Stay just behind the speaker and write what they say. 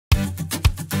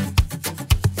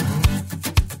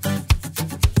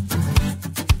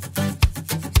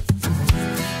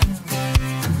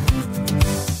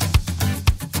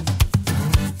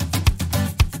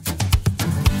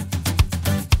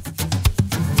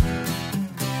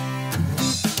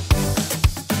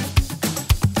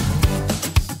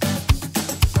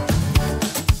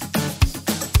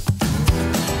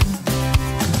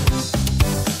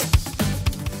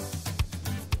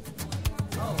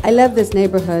I love this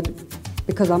neighborhood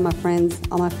because all my friends,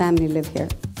 all my family live here.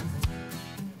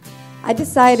 I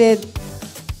decided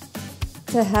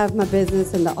to have my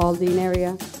business in the Aldine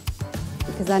area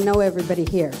because I know everybody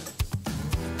here.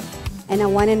 And I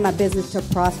wanted my business to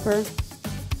prosper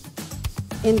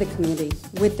in the community,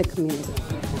 with the community.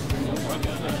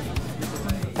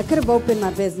 I could have opened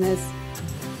my business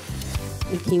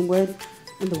in Keenwood,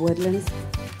 in the Woodlands,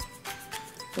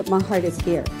 but my heart is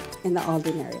here in the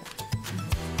Aldine area.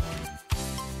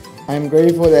 I'm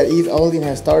grateful that East Aldine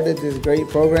has started these great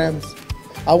programs.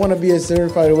 I want to be a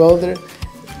certified welder,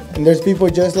 and there's people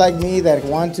just like me that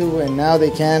want to, and now they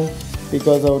can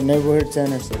because of neighborhood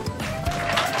centers.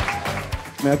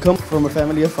 I come from a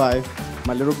family of 5,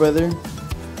 my little brother,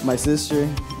 my sister,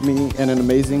 me, and an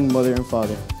amazing mother and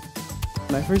father.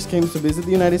 When I first came to visit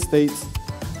the United States,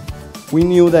 we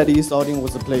knew that East Aldine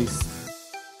was a place.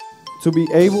 To be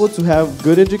able to have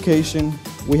good education,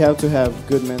 we have to have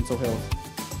good mental health.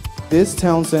 This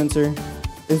town center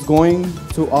is going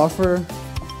to offer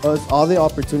us all the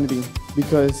opportunity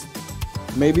because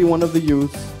maybe one of the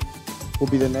youth will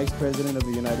be the next president of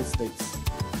the United States.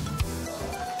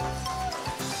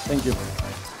 Thank you.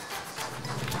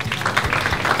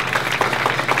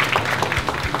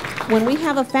 When we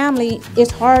have a family,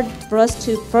 it's hard for us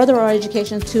to further our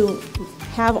education, to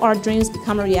have our dreams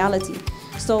become a reality.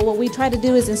 So what we try to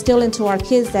do is instill into our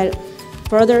kids that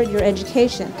further your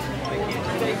education.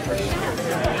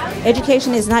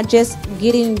 Education is not just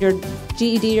getting your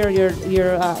GED or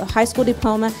your high school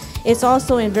diploma. It's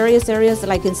also in various areas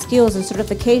like in skills and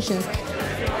certifications.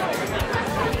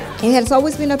 It has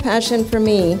always been a passion for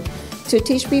me to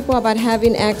teach people about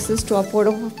having access to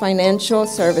affordable financial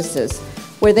services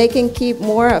where they can keep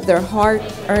more of their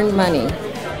hard-earned money.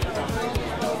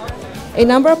 A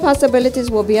number of possibilities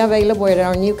will be available at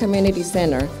our new community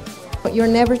center. But you're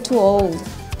never too old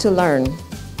to learn.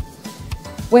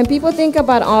 When people think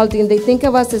about Aldine, they think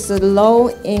of us as a low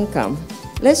income.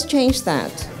 Let's change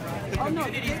that.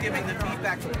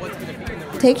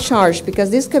 Take charge,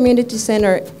 because this community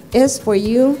center is for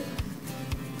you,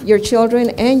 your children,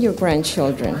 and your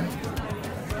grandchildren.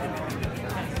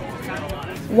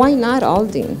 Why not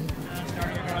Aldine?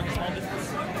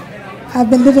 I've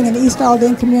been living in the East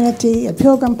Aldine community at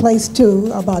Pilgrim Place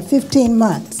 2 about 15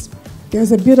 months.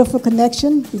 There's a beautiful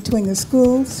connection between the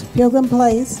schools, Pilgrim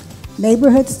Place,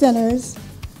 neighborhood centers.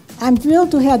 I'm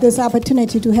thrilled to have this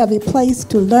opportunity to have a place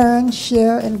to learn,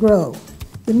 share, and grow.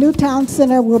 The new town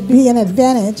center will be an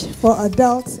advantage for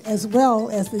adults as well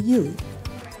as the youth.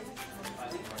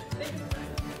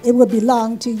 It will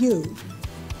belong to you.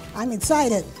 I'm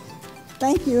excited.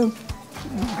 Thank you.